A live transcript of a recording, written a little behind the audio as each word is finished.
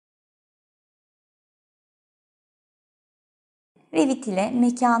Revit ile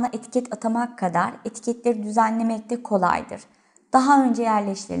mekana etiket atamak kadar etiketleri düzenlemek de kolaydır. Daha önce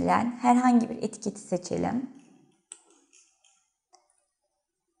yerleştirilen herhangi bir etiketi seçelim.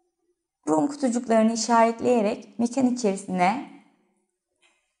 Room kutucuklarını işaretleyerek mekan içerisine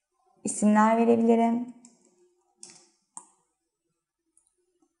isimler verebilirim.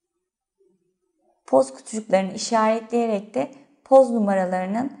 Poz kutucuklarını işaretleyerek de poz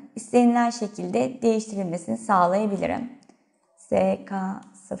numaralarının istenilen şekilde değiştirilmesini sağlayabilirim.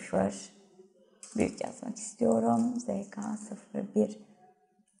 ZK0 büyük yazmak istiyorum. ZK01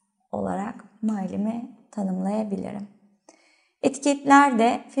 olarak mailimi tanımlayabilirim. Etiketler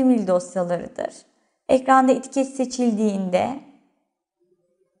de family dosyalarıdır. Ekranda etiket seçildiğinde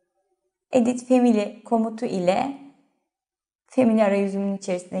Edit Family komutu ile Family arayüzümün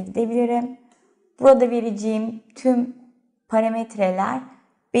içerisine gidebilirim. Burada vereceğim tüm parametreler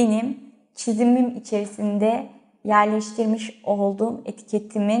benim çizimim içerisinde yerleştirmiş olduğum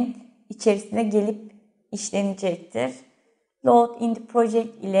etiketimin içerisine gelip işlenecektir. Load in the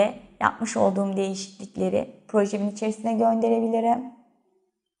project ile yapmış olduğum değişiklikleri projemin içerisine gönderebilirim.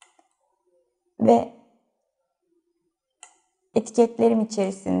 Ve etiketlerim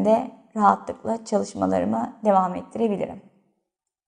içerisinde rahatlıkla çalışmalarımı devam ettirebilirim.